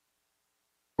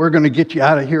We're going to get you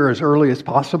out of here as early as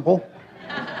possible.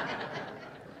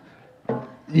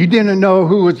 You didn't know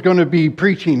who was going to be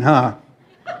preaching, huh?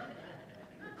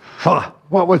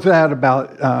 What was that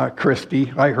about,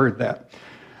 Christy? I heard that.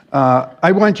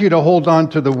 I want you to hold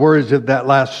on to the words of that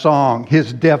last song,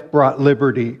 His Death Brought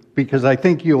Liberty, because I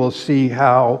think you will see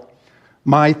how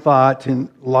my thoughts in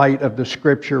light of the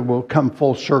Scripture will come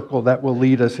full circle that will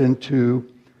lead us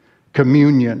into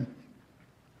communion.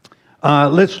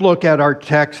 Let's look at our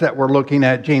text that we're looking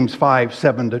at, James 5,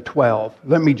 7 to 12.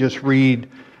 Let me just read,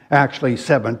 actually,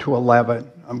 7 to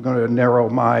 11. I'm going to narrow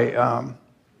my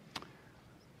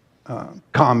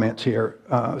comments here,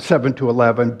 7 to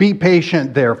 11. Be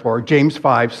patient, therefore, James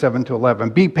 5, 7 to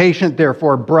 11. Be patient,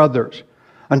 therefore, brothers,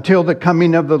 until the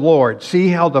coming of the Lord. See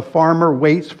how the farmer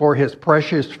waits for his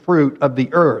precious fruit of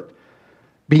the earth,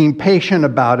 being patient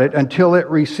about it until it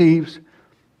receives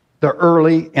the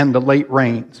early and the late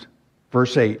rains.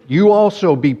 Verse 8, you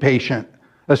also be patient.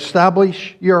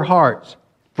 Establish your hearts,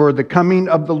 for the coming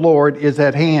of the Lord is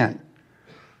at hand.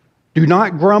 Do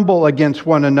not grumble against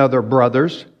one another,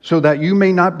 brothers, so that you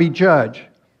may not be judged.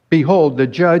 Behold, the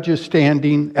judge is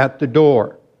standing at the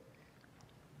door.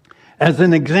 As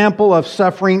an example of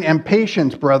suffering and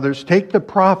patience, brothers, take the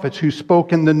prophets who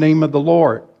spoke in the name of the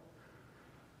Lord.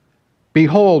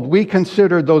 Behold, we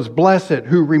consider those blessed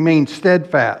who remain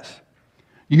steadfast.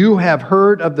 You have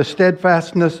heard of the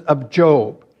steadfastness of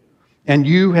Job, and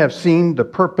you have seen the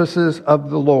purposes of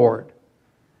the Lord,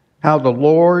 how the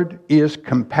Lord is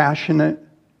compassionate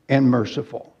and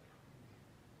merciful.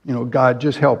 You know, God,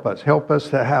 just help us. Help us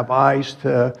to have eyes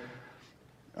to,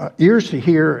 ears to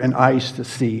hear and eyes to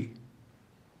see.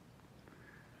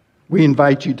 We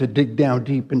invite you to dig down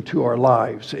deep into our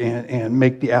lives and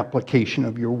make the application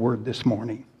of your word this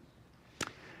morning.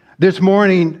 This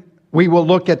morning, we will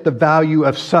look at the value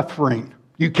of suffering.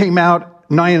 You came out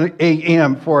 9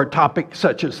 a.m. for a topic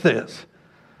such as this.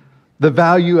 The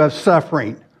value of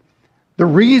suffering. The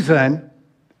reason,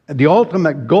 the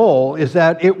ultimate goal, is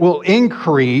that it will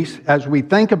increase, as we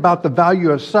think about the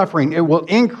value of suffering, it will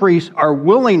increase our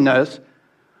willingness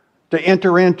to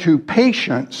enter into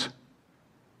patience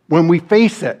when we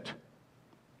face it.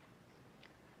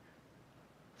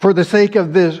 For the sake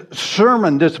of this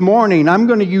sermon this morning, I'm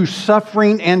going to use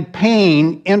suffering and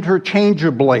pain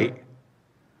interchangeably.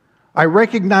 I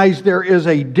recognize there is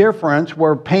a difference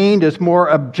where pain is more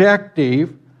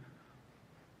objective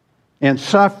and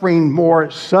suffering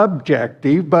more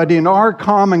subjective, but in our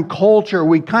common culture,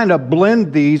 we kind of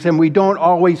blend these and we don't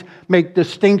always make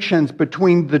distinctions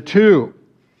between the two.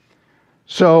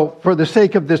 So for the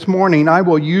sake of this morning, I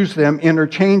will use them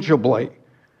interchangeably,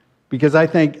 because I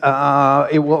think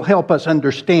it will help us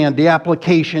understand the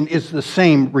application is the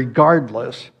same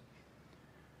regardless.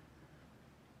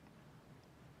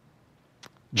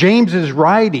 James is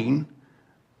writing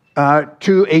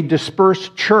to a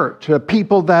dispersed church, to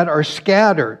people that are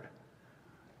scattered.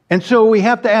 And so we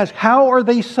have to ask, how are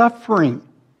they suffering?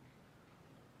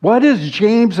 What is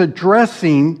James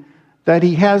addressing that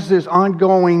he has this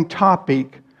ongoing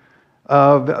topic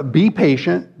of be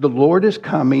patient, the Lord is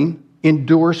coming,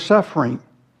 endure suffering.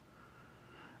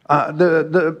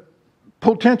 The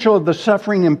potential of the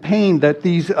suffering and pain that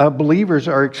these believers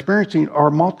are experiencing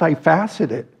are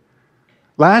multifaceted.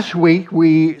 Last week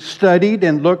we studied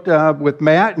and looked with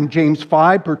Matt in James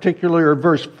 5, particularly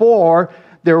verse 4.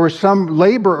 There were some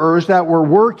laborers that were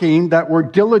working, that were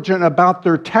diligent about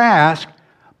their task,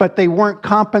 but they weren't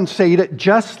compensated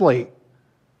justly.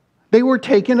 They were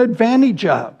taken advantage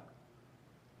of.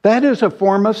 That is a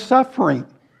form of suffering.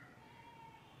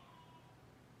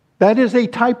 That is a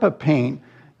type of pain.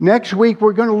 Next week,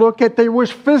 we're going to look at there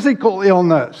was physical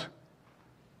illness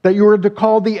that you were to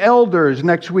call the elders.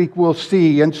 Next week, we'll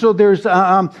see. And so there's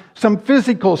some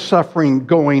physical suffering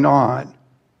going on.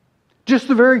 Just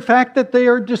the very fact that they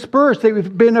are dispersed.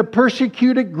 They've been a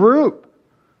persecuted group.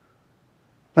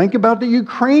 Think about the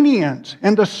Ukrainians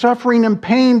and the suffering and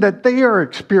pain that they are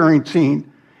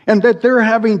experiencing and that they're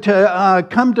having to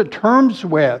come to terms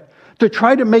with, to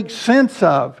try to make sense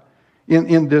of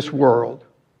in this world.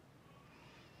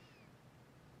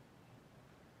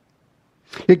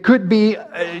 It could be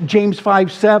James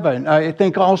 5:7. I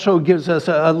think also gives us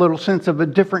a little sense of a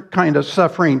different kind of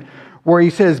suffering, where he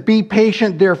says, be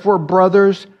patient, therefore,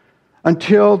 brothers,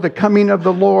 until the coming of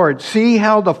the Lord. See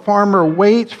how the farmer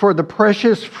waits for the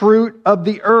precious fruit of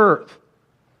the earth,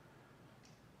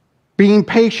 being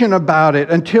patient about it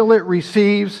until it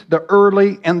receives the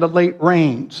early and the late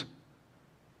rains.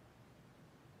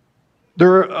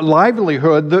 Their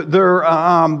livelihood, their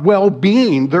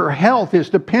well-being, their health is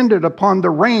dependent upon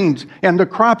the rains and the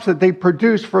crops that they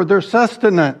produce for their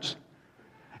sustenance.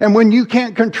 And when you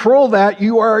can't control that,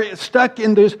 you are stuck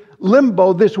in this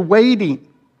limbo, this waiting.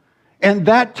 And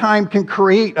that time can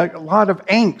create a lot of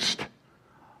angst,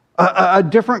 a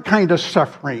different kind of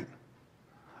suffering,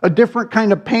 a different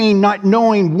kind of pain, not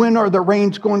knowing when are the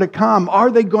rains going to come. Are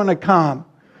they going to come?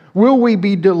 Will we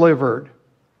be delivered?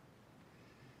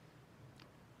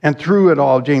 And through it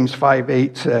all, James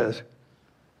 5:8 says,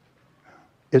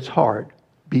 it's hard.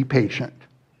 Be patient.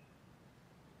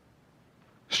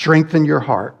 Strengthen your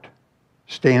heart.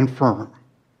 Stand firm.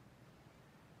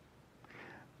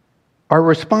 Our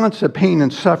response to pain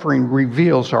and suffering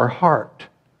reveals our heart.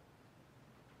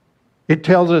 It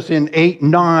tells us in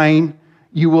 8:9,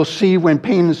 you will see when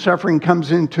pain and suffering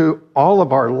comes into all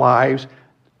of our lives,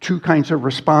 two kinds of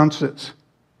responses: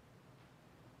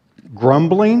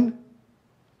 grumbling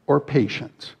or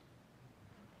patience.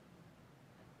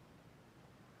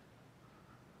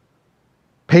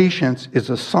 Patience is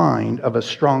a sign of a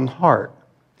strong heart.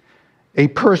 A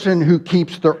person who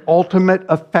keeps their ultimate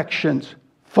affections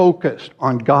focused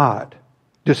on God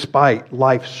despite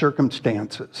life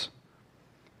circumstances.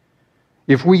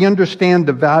 If we understand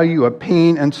the value of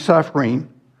pain and suffering,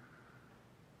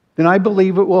 then I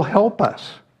believe it will help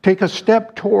us take a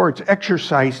step towards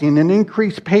exercising and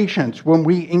increase patience when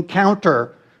we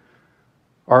encounter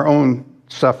our own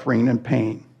suffering and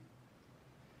pain.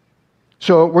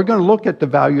 So we're going to look at the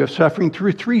value of suffering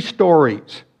through three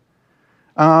stories.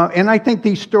 And I think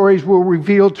these stories will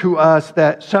reveal to us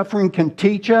that suffering can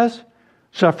teach us,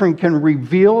 suffering can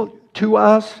reveal to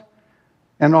us,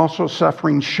 and also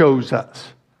suffering shows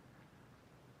us.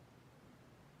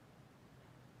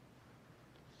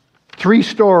 Three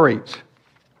stories.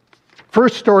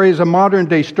 First story is a modern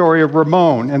day story of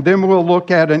Ramon, and then we'll look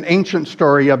at an ancient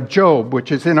story of Job,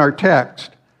 which is in our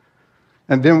text.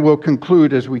 And then we'll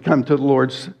conclude as we come to the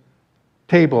Lord's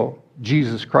table,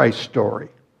 Jesus Christ's story.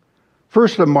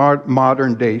 First, a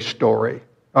modern day story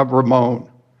of Ramon.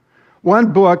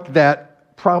 One book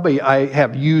that probably I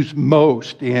have used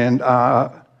most in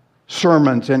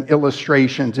sermons and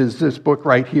illustrations is this book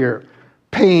right here,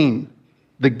 Pain,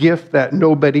 the Gift That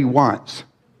Nobody Wants.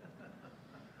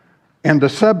 And the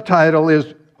subtitle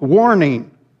is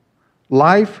Warning,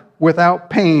 Life Without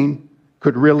Pain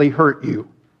Could Really Hurt You.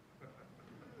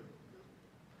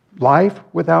 Life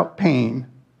without pain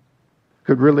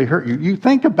could really hurt you. You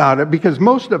think about it, because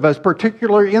most of us,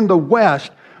 particularly in the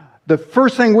West, the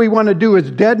first thing we want to do is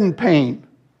deaden pain.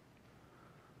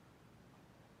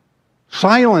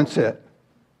 Silence it.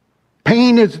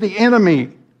 Pain is the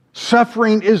enemy.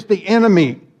 Suffering is the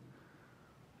enemy.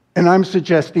 And I'm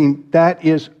suggesting that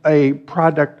is a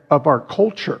product of our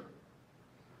culture.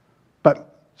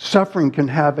 But suffering can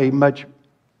have a much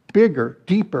bigger,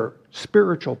 deeper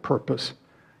spiritual purpose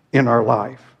in our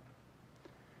life.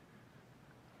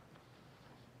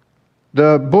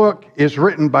 The book is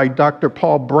written by Dr.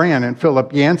 Paul Brand and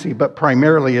Philip Yancey, but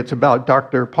primarily it's about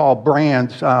Dr. Paul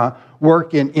Brand's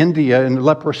work in India in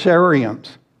leprosariums.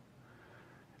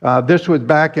 This was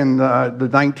back in the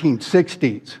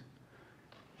 1960s.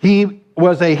 He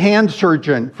was a hand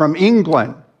surgeon from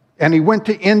England, and he went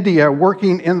to India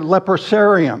working in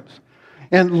leprosariums.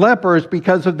 And lepers,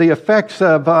 because of the effects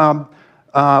of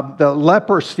the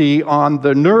leprosy on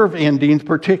the nerve endings,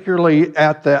 particularly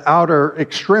at the outer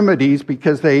extremities,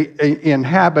 because they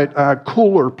inhabit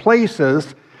cooler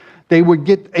places, they would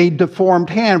get a deformed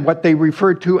hand, what they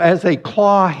referred to as a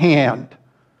claw hand.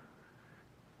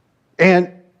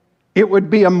 And it would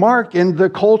be a mark in the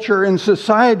culture and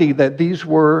society that these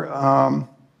were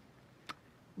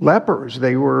lepers.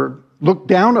 They were looked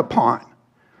down upon.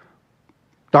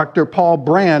 Dr. Paul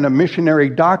Brand, a missionary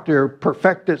doctor,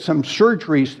 perfected some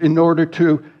surgeries in order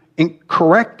to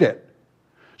correct it,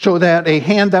 so that a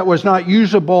hand that was not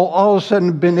usable all of a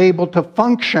sudden been able to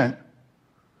function,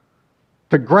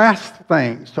 to grasp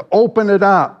things, to open it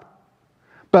up.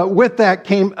 But with that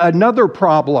came another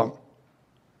problem.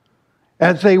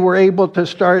 As they were able to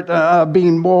start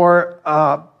being more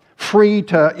free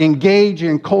to engage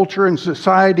in culture and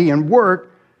society and work,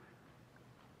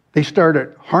 they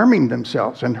started harming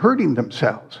themselves and hurting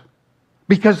themselves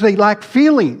because they lacked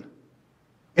feeling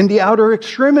in the outer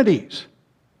extremities.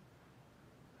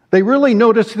 They really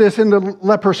noticed this in the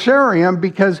leprosarium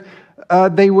because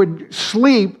they would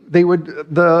sleep.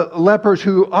 The lepers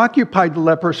who occupied the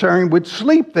leprosarium would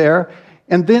sleep there,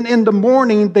 and then in the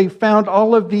morning they found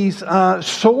all of these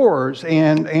sores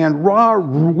and raw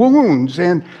wounds,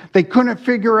 and they couldn't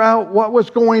figure out what was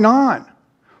going on.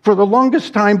 For the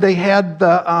longest time, they had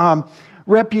the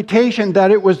reputation that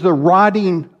it was the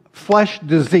rotting flesh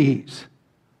disease,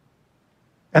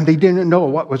 and they didn't know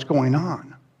what was going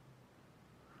on.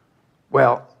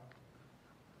 Well,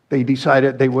 they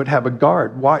decided they would have a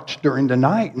guard watch during the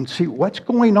night and see what's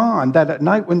going on. That at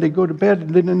night when they go to bed,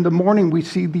 and then in the morning we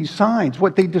see these signs.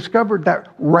 What they discovered, that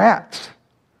rats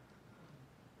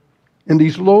in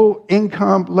these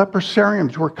low-income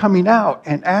leprosariums were coming out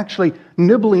and actually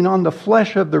nibbling on the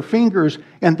flesh of their fingers,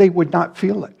 and they would not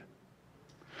feel it.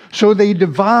 So they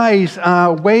devised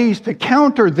ways to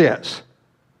counter this.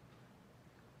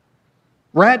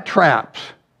 Rat traps.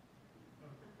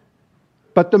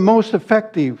 But the most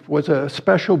effective was a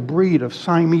special breed of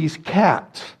Siamese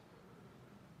cats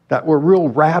that were real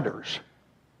ratters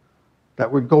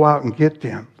that would go out and get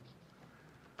them.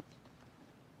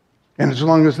 And as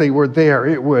long as they were there,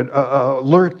 it would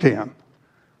alert them.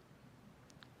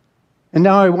 And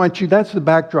now I want you, that's the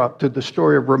backdrop to the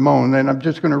story of Ramon, and I'm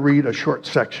just going to read a short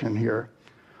section here.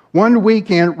 One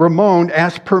weekend, Ramon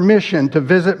asked permission to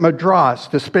visit Madras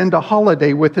to spend a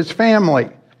holiday with his family.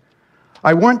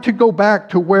 I want to go back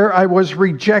to where I was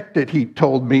rejected, he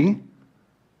told me,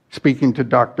 speaking to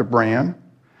Dr. Brand.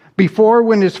 Before,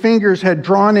 when his fingers had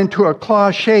drawn into a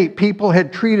claw shape, people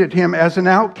had treated him as an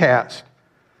outcast.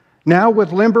 Now,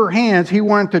 with limber hands, he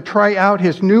wanted to try out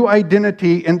his new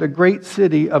identity in the great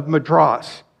city of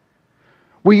Madras.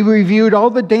 We reviewed all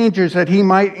the dangers that he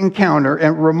might encounter,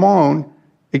 and Ramon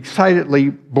excitedly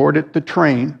boarded the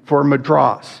train for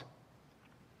Madras.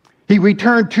 He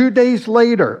returned 2 days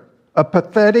later, a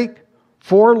pathetic,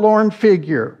 forlorn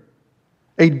figure,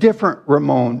 a different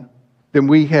Ramon than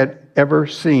we had ever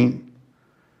seen.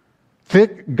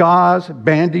 Thick gauze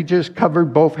bandages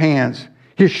covered both hands.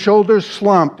 His shoulders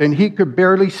slumped, and he could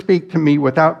barely speak to me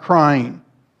without crying.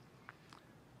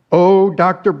 "Oh,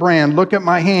 Dr. Brand, look at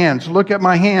my hands,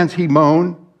 he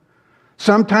moaned.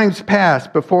 Some time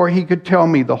passed before he could tell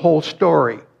me the whole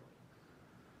story.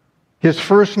 His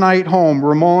first night home,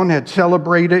 Ramon had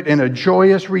celebrated in a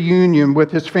joyous reunion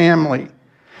with his family.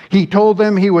 He told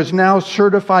them he was now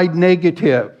certified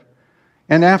negative,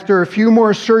 and after a few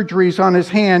more surgeries on his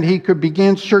hand, he could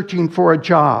begin searching for a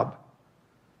job.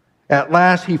 At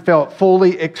last, he felt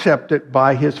fully accepted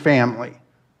by his family.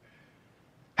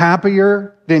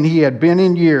 Happier than he had been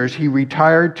in years, he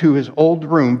retired to his old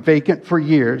room, vacant for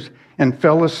years, and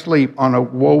fell asleep on a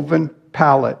woven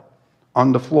pallet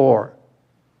on the floor.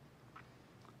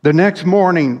 The next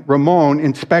morning, Ramon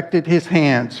inspected his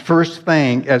hands first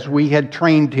thing as we had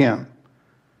trained him.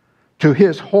 To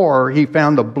his horror, he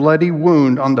found a bloody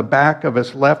wound on the back of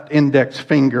his left index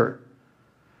finger.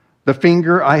 The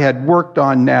finger I had worked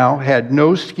on now had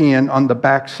no skin on the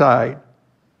backside.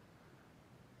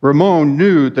 Ramon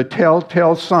knew the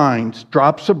telltale signs,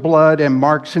 drops of blood and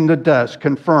marks in the dust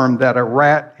confirmed that a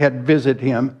rat had visited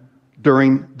him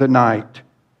during the night.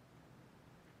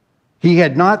 He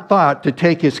had not thought to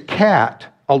take his cat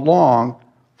along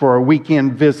for a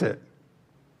weekend visit.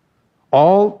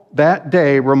 All that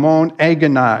day, Ramon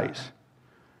agonized.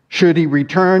 Should he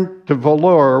return to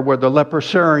Vellore, where the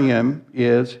leprosarium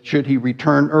is? Should he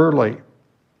return early?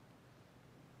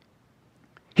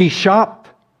 He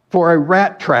shopped for a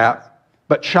rat trap,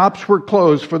 but shops were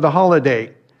closed for the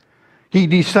holiday. He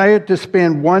decided to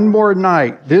spend one more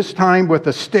night, this time with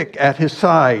a stick at his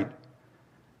side.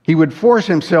 He would force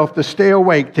himself to stay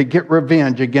awake to get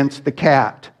revenge against the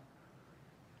cat.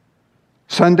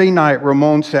 Sunday night,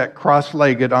 Ramon sat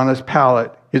cross-legged on his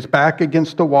pallet, his back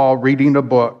against the wall, reading a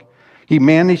book. He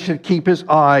managed to keep his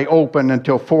eye open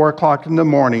until 4 o'clock in the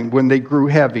morning when they grew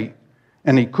heavy,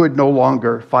 and he could no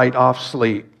longer fight off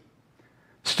sleep.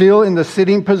 Still in the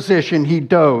sitting position, he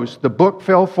dozed. The book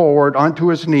fell forward onto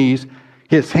his knees.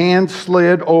 His hand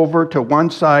slid over to one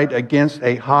side against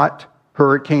a hot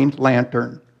hurricane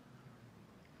lantern.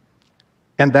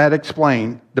 And that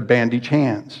explained the bandaged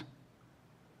hands.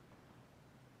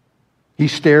 He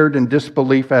stared in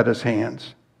disbelief at his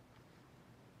hands.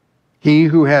 He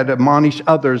who had admonished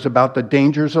others about the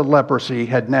dangers of leprosy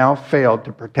had now failed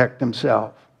to protect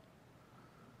himself.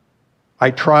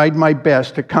 I tried my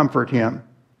best to comfort him.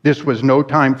 This was no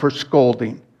time for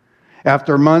scolding.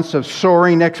 After months of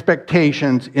soaring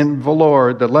expectations in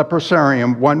Vellore, the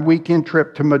leprosarium, one weekend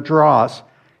trip to Madras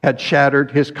had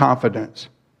shattered his confidence.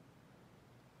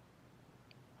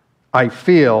 I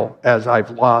feel as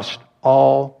I've lost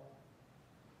all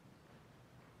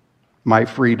my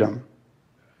freedom,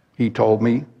 he told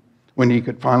me when he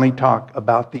could finally talk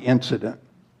about the incident.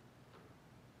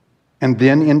 And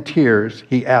then in tears,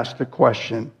 he asked a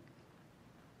question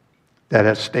that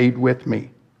has stayed with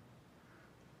me.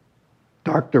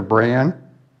 Dr. Brand,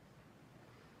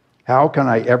 how can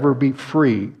I ever be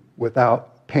free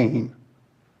without pain?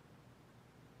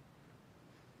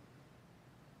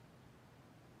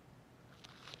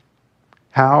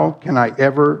 How can I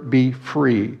ever be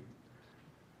free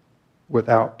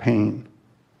without pain.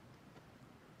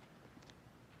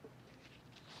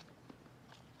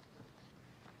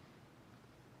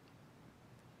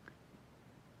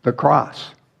 The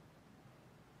cross,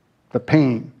 the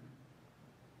pain,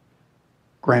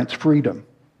 grants freedom.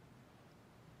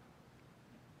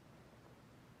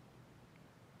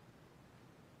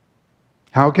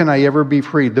 How can I ever be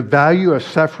free? The value of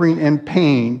suffering and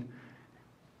pain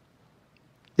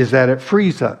is that it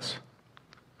frees us.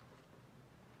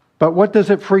 But what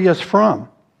does it free us from?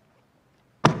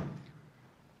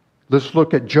 Let's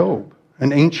look at Job,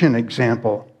 an ancient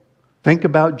example. Think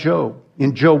about Job.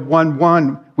 In Job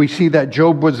 1:1, we see that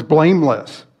Job was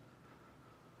blameless.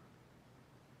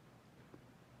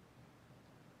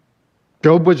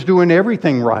 Job was doing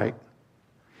everything right.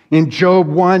 In Job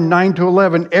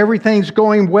 1:9-11, everything's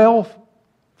going well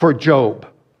for Job.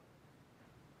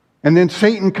 And then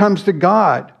Satan comes to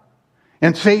God.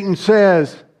 And Satan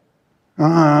says,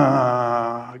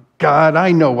 God,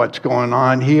 I know what's going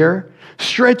on here.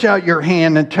 Stretch out your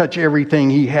hand and touch everything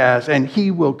he has, and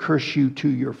he will curse you to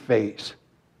your face.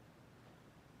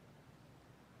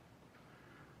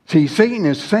 See, Satan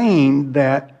is saying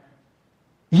that,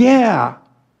 yeah,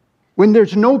 when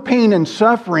there's no pain and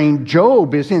suffering,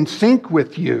 Job is in sync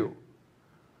with you.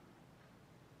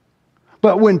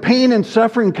 But when pain and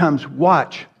suffering comes,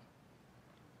 watch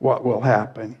what will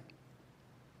happen.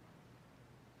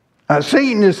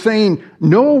 Satan is saying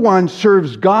no one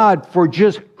serves God for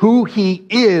just who he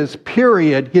is,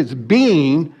 period, his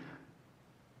being.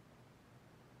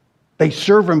 They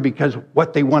serve him because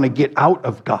what they want to get out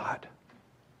of God.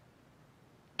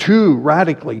 Two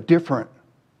radically different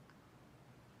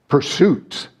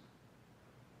pursuits.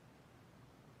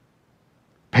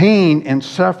 Pain and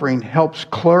suffering helps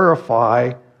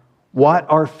clarify what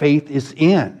our faith is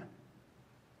in.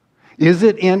 Is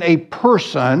it in a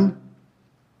person?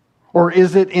 Or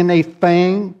is it in a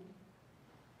thing,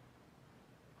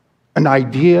 an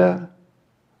idea,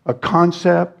 a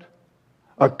concept,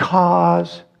 a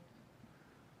cause?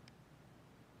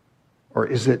 Or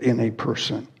is it in a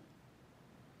person?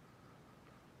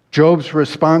 Job's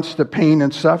response to pain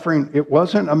and suffering, it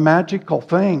wasn't a magical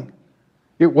thing.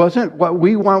 It wasn't what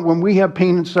we want when we have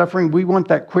pain and suffering. We want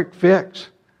that quick fix.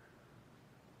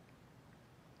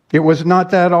 It was not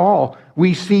that at all.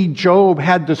 We see Job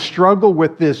had to struggle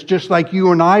with this just like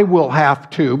you and I will have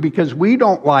to, because we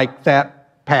don't like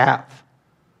that path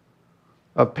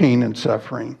of pain and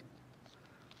suffering.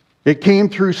 It came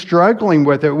through struggling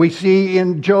with it. We see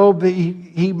in Job that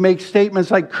he makes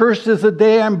statements like, "Cursed is the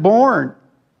day I'm born."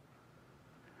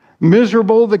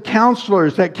 Miserable the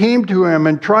counselors that came to him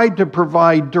and tried to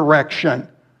provide direction.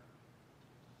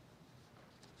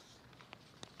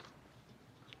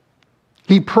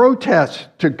 He protests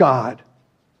to God.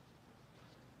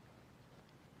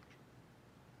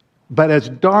 But as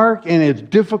dark and as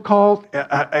difficult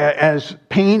as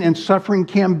pain and suffering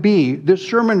can be, this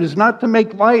sermon is not to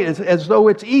make light as though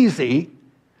it's easy.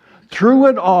 Through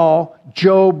it all,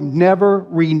 Job never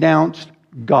renounced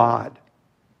God.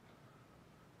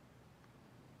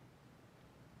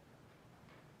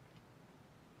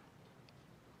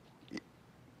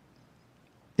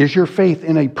 Is your faith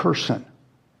in a person?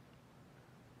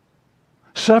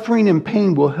 Suffering and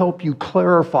pain will help you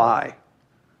clarify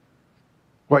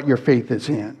what your faith is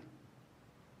in.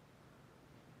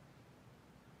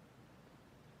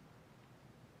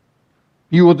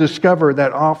 You will discover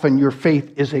that often your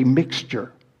faith is a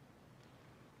mixture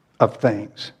of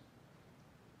things.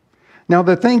 Now,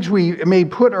 the things we may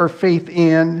put our faith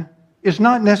in is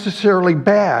not necessarily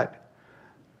bad,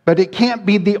 but it can't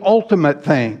be the ultimate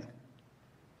thing.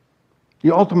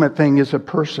 The ultimate thing is a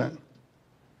person.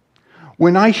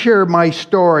 When I share my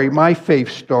story, my faith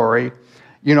story,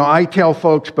 I tell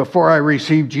folks before I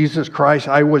received Jesus Christ,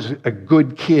 I was a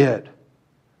good kid.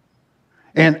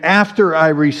 And after I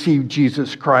received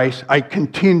Jesus Christ, I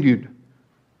continued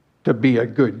to be a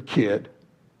good kid.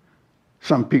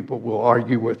 Some people will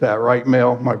argue with that, right,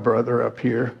 Mel, my brother up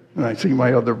here? And I see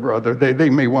my other brother. They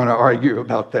may want to argue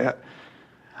about that.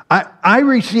 I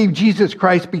received Jesus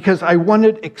Christ because I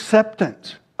wanted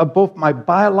acceptance of both my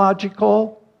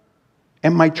biological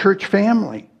and my church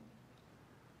family.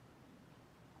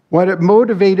 What it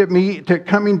motivated me to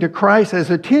coming to Christ as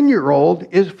a 10-year-old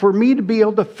is for me to be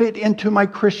able to fit into my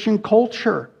Christian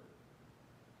culture.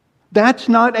 That's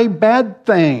not a bad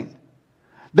thing.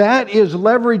 That is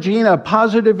leveraging a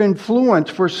positive influence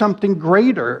for something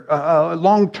greater,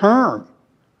 long term.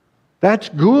 That's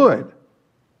good.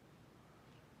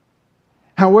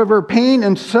 However, pain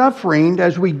and suffering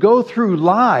as we go through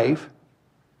life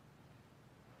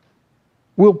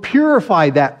will purify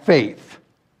that faith.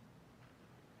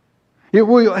 It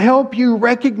will help you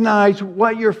recognize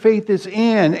what your faith is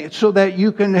in so that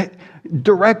you can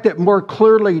direct it more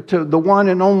clearly to the one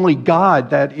and only God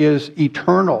that is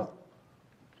eternal.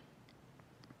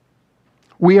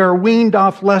 We are weaned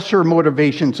off lesser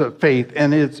motivations of faith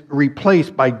and it's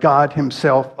replaced by God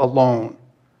Himself alone.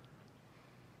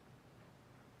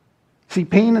 See,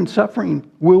 pain and suffering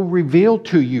will reveal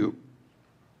to you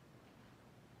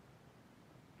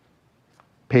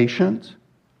patience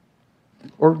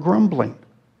or grumbling,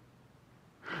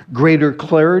 greater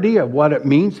clarity of what it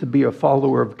means to be a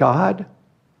follower of God,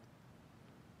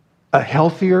 a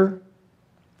healthier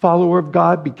follower of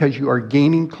God because you are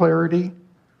gaining clarity.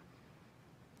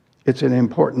 It's an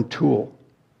important tool.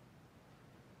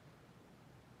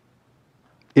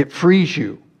 It frees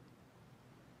you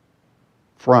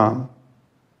from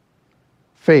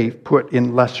faith put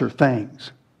in lesser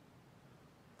things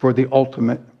for the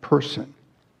ultimate person.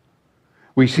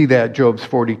 We see that Job's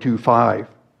 42:5,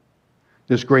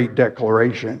 this great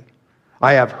declaration.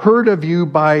 I have heard of you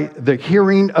by the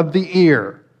hearing of the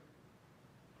ear,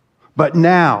 but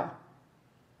now,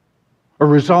 a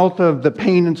result of the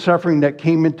pain and suffering that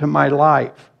came into my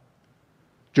life,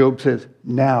 Job says,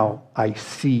 now I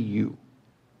see you.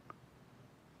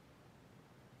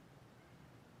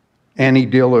 Annie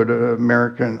Dillard, an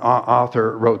American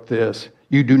author, wrote this: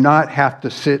 you do not have to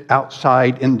sit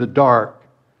outside in the dark.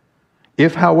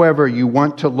 If, however, you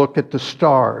want to look at the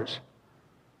stars,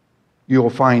 you'll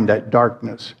find that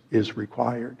darkness is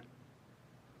required.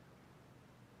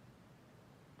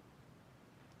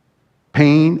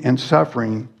 Pain and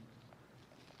suffering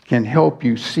can help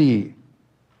you see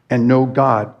and know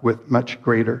God with much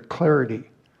greater clarity.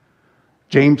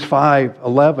 James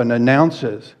 5:11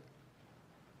 announces,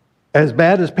 as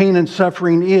bad as pain and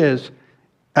suffering is,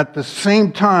 at the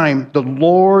same time, the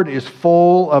Lord is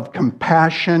full of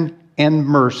compassion and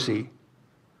mercy.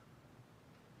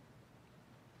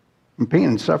 When pain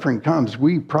and suffering comes,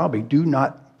 we probably do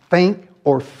not think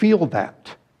or feel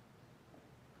that.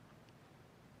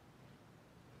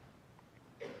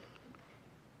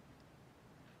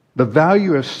 The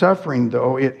value of suffering,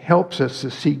 though, it helps us to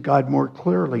see God more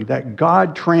clearly, that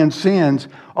God transcends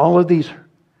all of these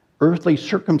earthly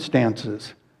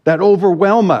circumstances that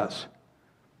overwhelm us,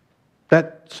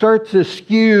 that start to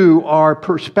skew our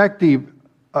perspective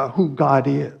of who God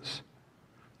is.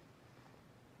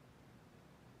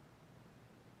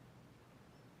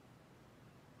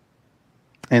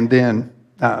 And then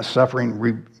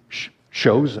suffering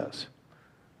shows us,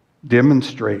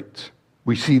 demonstrates.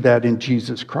 We see that in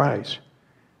Jesus Christ.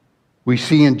 We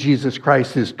see in Jesus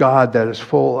Christ this God that is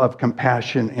full of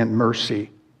compassion and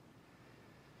mercy.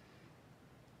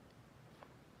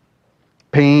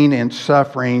 Pain and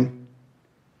suffering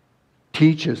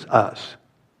teaches us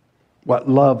what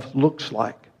love looks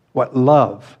like, what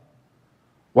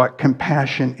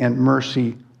compassion and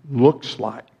mercy looks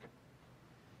like.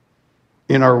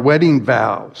 In our wedding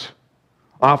vows,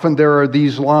 often there are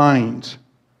these lines: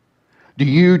 do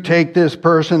you take this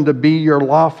person to be your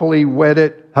lawfully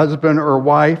wedded husband or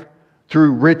wife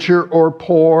through richer or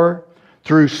poor,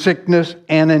 through sickness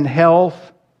and in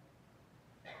health,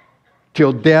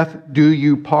 till death do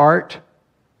you part?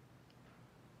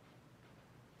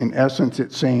 In essence,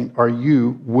 it's saying, are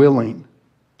you willing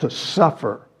to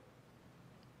suffer,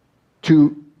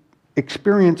 to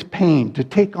experience pain, to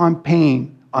take on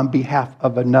pain on behalf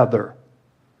of another?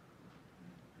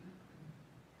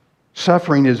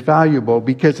 Suffering is valuable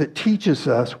because it teaches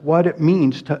us what it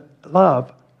means to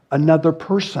love another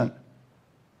person.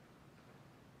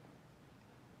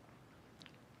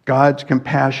 God's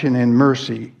compassion and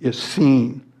mercy is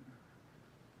seen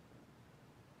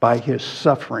by His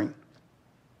suffering,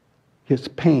 His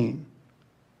pain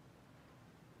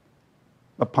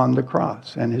upon the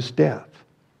cross and His death.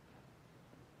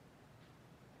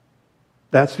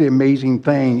 That's the amazing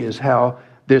thing, is how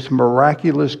this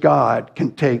miraculous God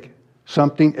can take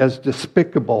something as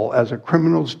despicable as a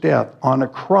criminal's death on a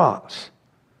cross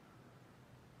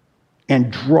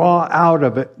and draw out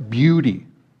of it beauty.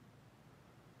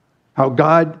 How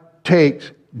God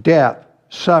takes death,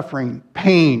 suffering,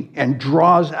 pain, and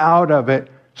draws out of it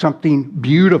something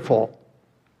beautiful.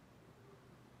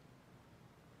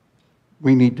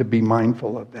 We need to be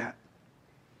mindful of that.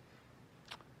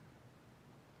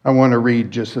 I want to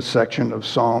read just a section of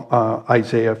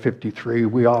Isaiah 53.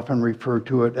 We often refer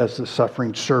to it as the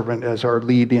suffering servant as our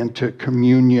lead into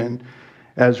communion,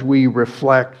 as we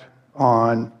reflect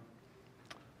on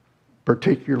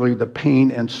particularly the pain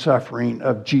and suffering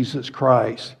of Jesus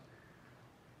Christ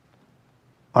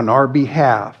on our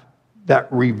behalf,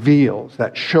 that reveals,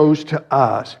 that shows to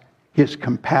us His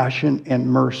compassion and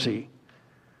mercy.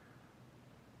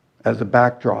 as a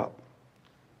backdrop.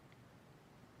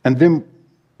 And then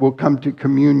we'll come to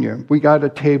communion. We got a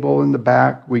table in the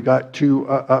back. We got two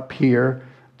up here.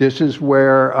 This is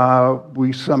where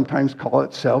we sometimes call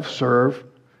it self-serve,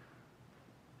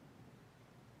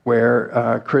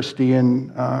 where Christy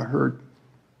and her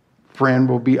friend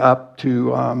will be up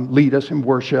to lead us in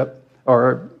worship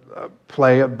or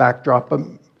play a backdrop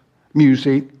of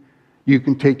music. You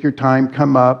can take your time,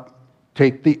 come up,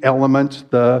 take the elements.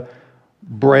 The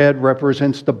bread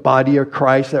represents the body of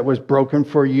Christ that was broken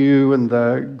for you, and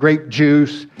the grape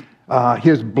juice,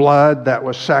 his blood that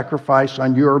was sacrificed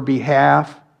on your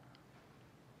behalf.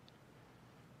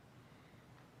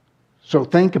 So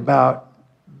think about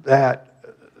that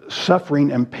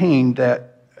suffering and pain that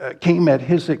came at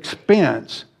his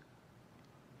expense,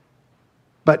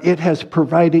 but it has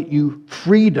provided you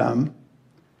freedom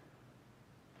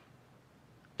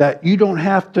that you don't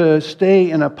have to stay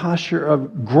in a posture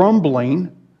of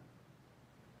grumbling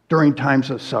during times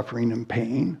of suffering and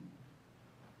pain,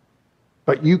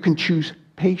 but you can choose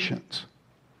patience.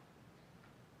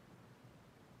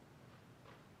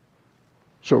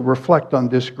 So reflect on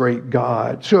this great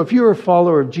God. So if you're a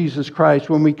follower of Jesus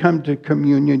Christ, when we come to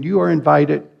communion, you are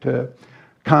invited to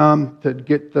come to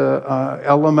get the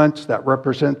elements that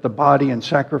represent the body and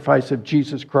sacrifice of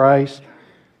Jesus Christ.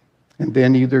 And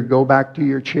then either go back to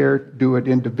your chair, do it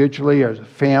individually, as a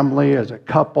family, as a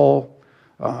couple,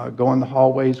 go in the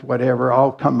hallways, whatever.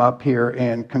 I'll come up here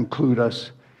and conclude us,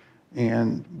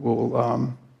 and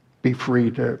we'll be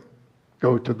free to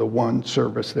go to the one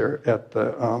service there at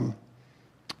the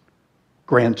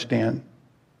grandstand.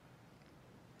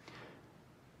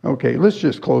 Okay, let's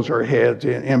just close our heads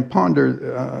and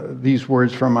ponder these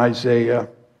words from Isaiah.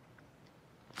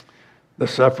 The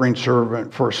suffering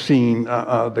servant foreseeing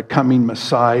the coming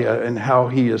Messiah and how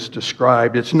he is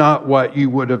described. It's not what you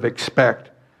would have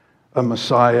expected a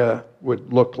Messiah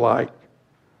would look like.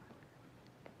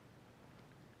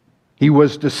 He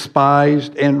was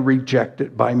despised and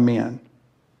rejected by men.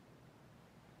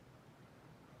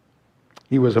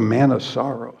 He was a man of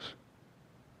sorrows.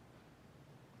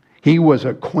 He was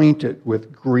acquainted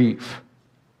with grief,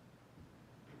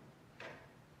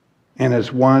 and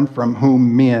as one from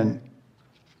whom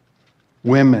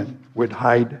women would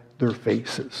hide their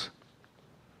faces.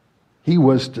 He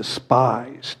was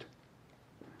despised.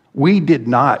 We did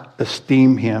not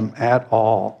esteem him at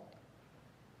all.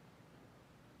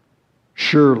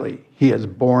 Surely he has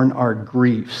borne our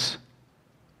griefs.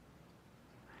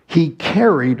 He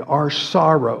carried our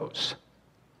sorrows,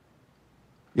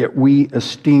 yet we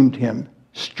esteemed him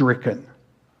stricken,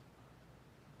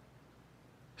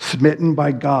 smitten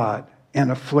by God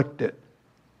and afflicted.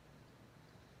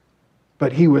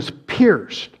 But he was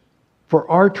pierced for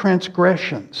our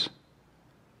transgressions.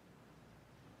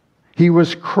 He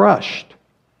was crushed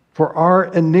for our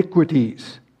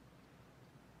iniquities.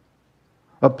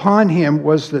 Upon him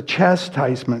was the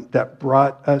chastisement that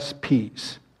brought us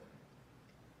peace.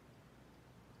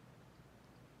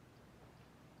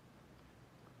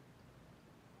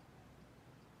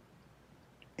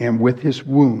 And with his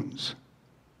wounds,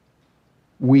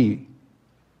 we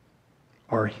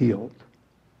are healed.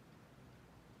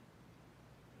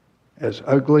 As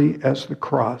ugly as the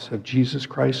cross of Jesus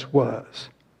Christ was,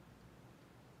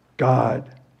 God,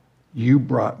 you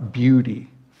brought beauty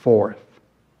forth.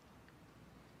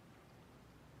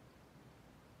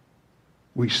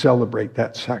 We celebrate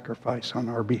that sacrifice on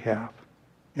our behalf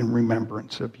in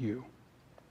remembrance of you.